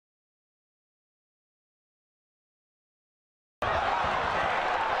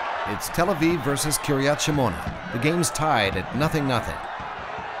It's Tel Aviv versus Kiryat Shimona. The game's tied at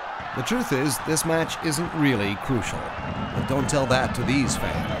 0-0. The truth is, this match isn't really crucial. But don't tell that to these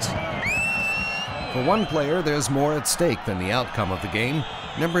fans. For one player, there's more at stake than the outcome of the game.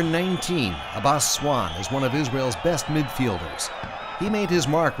 Number 19, Abbas Swan, is one of Israel's best midfielders. He made his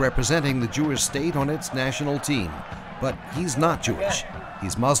mark representing the Jewish state on its national team. But he's not Jewish.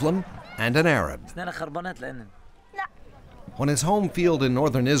 He's Muslim and an Arab. On his home field in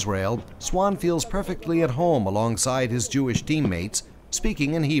northern Israel, Swan feels perfectly at home alongside his Jewish teammates,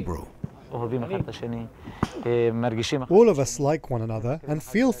 speaking in Hebrew. All of us like one another and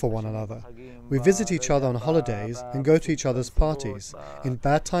feel for one another. We visit each other on holidays and go to each other's parties. In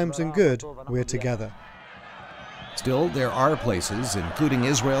bad times and good, we're together. Still, there are places, including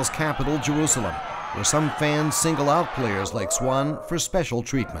Israel's capital, Jerusalem, where some fans single out players like Swan for special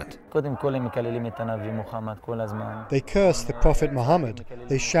treatment. They curse the Prophet Muhammad.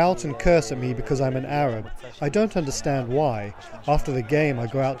 They shout and curse at me because I'm an Arab. I don't understand why. After the game, I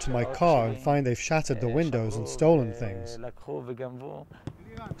go out to my car and find they've shattered the windows and stolen things.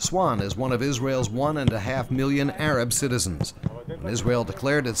 Swan is one of Israel's 1.5 million Arab citizens. When Israel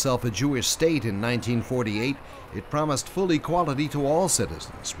declared itself a Jewish state in 1948, it promised full equality to all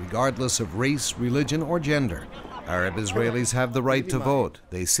citizens, regardless of race, religion, or gender. Arab Israelis have the right to vote.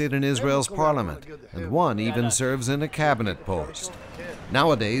 They sit in Israel's parliament, and one even serves in a cabinet post.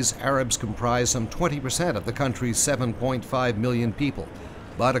 Nowadays, Arabs comprise some 20% of the country's 7.5 million people.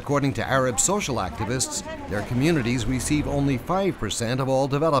 But according to Arab social activists, their communities receive only 5% of all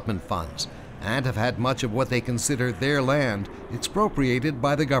development funds and have had much of what they consider their land expropriated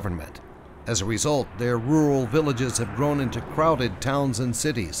by the government. As a result, their rural villages have grown into crowded towns and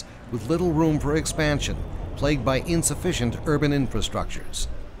cities with little room for expansion, plagued by insufficient urban infrastructures.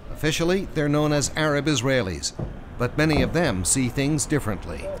 Officially, they're known as Arab Israelis, but many of them see things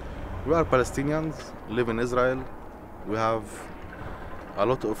differently. We are Palestinians, live in Israel. We have a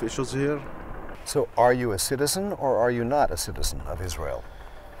lot of issues here. So are you a citizen or are you not a citizen of Israel?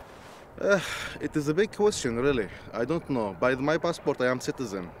 It is a big question, really. I don't know. By my passport, I am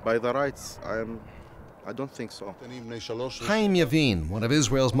citizen. By the rights, I don't think so. Chaim Yavin, one of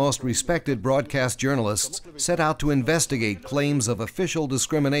Israel's most respected broadcast journalists, set out to investigate claims of official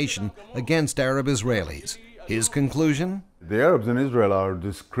discrimination against Arab Israelis. His conclusion? The Arabs in Israel are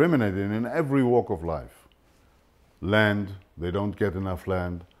discriminated in every walk of life. Land, they don't get enough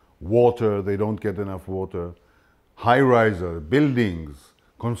land. Water, they don't get enough water. High-riser, buildings,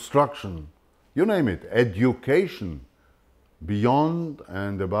 construction, you name it, education, beyond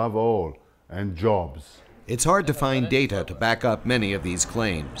and above all, and jobs. It's hard to find data to back up many of these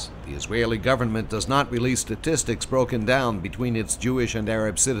claims. The Israeli government does not release statistics broken down between its Jewish and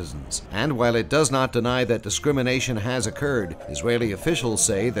Arab citizens. And while it does not deny that discrimination has occurred, Israeli officials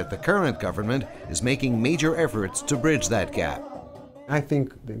say that the current government is making major efforts to bridge that gap. I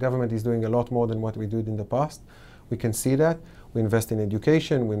think the government is doing a lot more than what we did in the past. We can see that. We invest in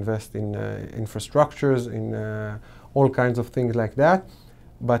education, we invest in infrastructures, in all kinds of things like that.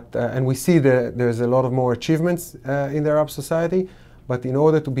 But, and we see that there's a lot of more achievements in the Arab society. But in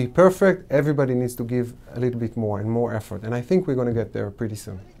order to be perfect, everybody needs to give a little bit more and more effort. And I think we're going to get there pretty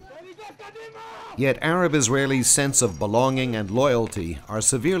soon. Yet Arab Israelis' sense of belonging and loyalty are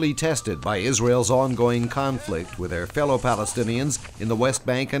severely tested by Israel's ongoing conflict with their fellow Palestinians in the West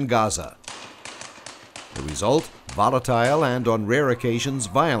Bank and Gaza. The result? Volatile and, on rare occasions,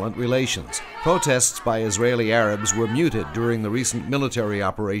 violent relations. Protests by Israeli Arabs were muted during the recent military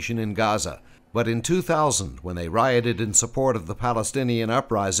operation in Gaza. But in 2000, when they rioted in support of the Palestinian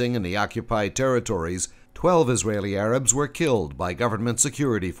uprising in the occupied territories, 12 Israeli Arabs were killed by government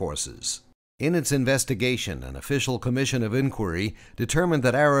security forces. In its investigation, an official commission of inquiry determined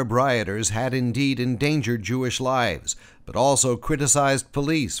that Arab rioters had indeed endangered Jewish lives, but also criticized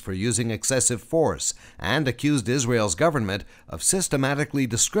police for using excessive force and accused Israel's government of systematically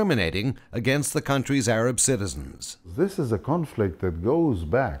discriminating against the country's Arab citizens. This is a conflict that goes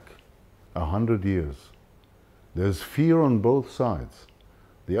back 100 years. There's fear on both sides.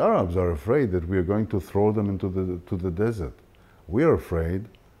 The Arabs are afraid that we are going to throw them into the desert. We are afraid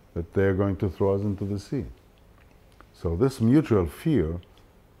that they're going to throw us into the sea. So this mutual fear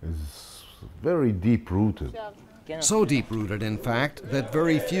is very deep-rooted. So deep-rooted, in fact, that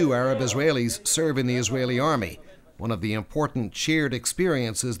very few Arab Israelis serve in the Israeli army, one of the important shared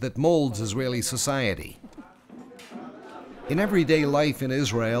experiences that molds Israeli society. In everyday life in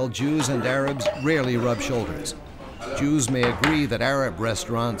Israel, Jews and Arabs rarely rub shoulders. Jews may agree that Arab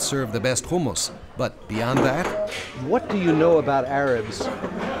restaurants serve the best hummus, but beyond that? What do you know about Arabs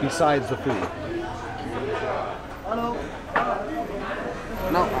besides the food?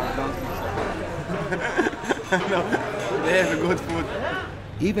 No, I don't think so. No, they have a good food.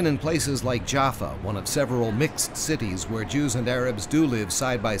 Even in places like Jaffa, one of several mixed cities where Jews and Arabs do live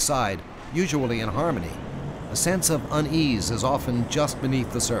side by side, usually in harmony, a sense of unease is often just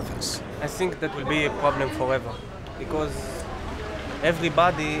beneath the surface. I think that will be a problem forever, because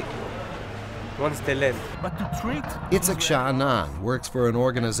everybody wants the land. But to treat Itzhak Sha'anan works for an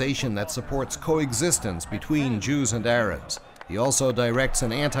organization that supports coexistence between Jews and Arabs. He also directs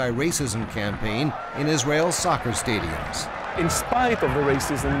an anti-racism campaign in Israel's soccer stadiums. in spite of the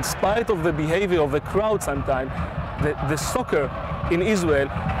racism, in spite of the behavior of the crowd sometimes, the soccer in Israel,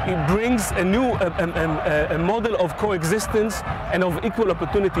 it brings a new a model of coexistence and of equal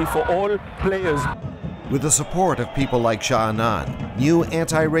opportunity for all players. With the support of people like Sha'anan, new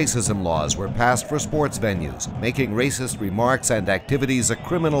anti-racism laws were passed for sports venues, making racist remarks and activities a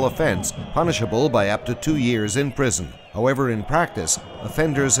criminal offense punishable by up to 2 years in prison. However, in practice,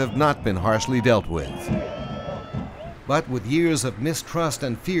 offenders have not been harshly dealt with. But with years of mistrust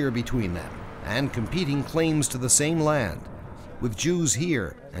and fear between them, and competing claims to the same land, with Jews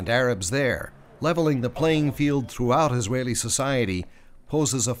here and Arabs there, leveling the playing field throughout Israeli society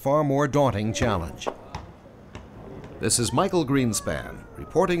poses a far more daunting challenge. This is Michael Greenspan,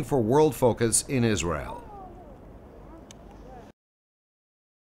 reporting for World Focus in Israel.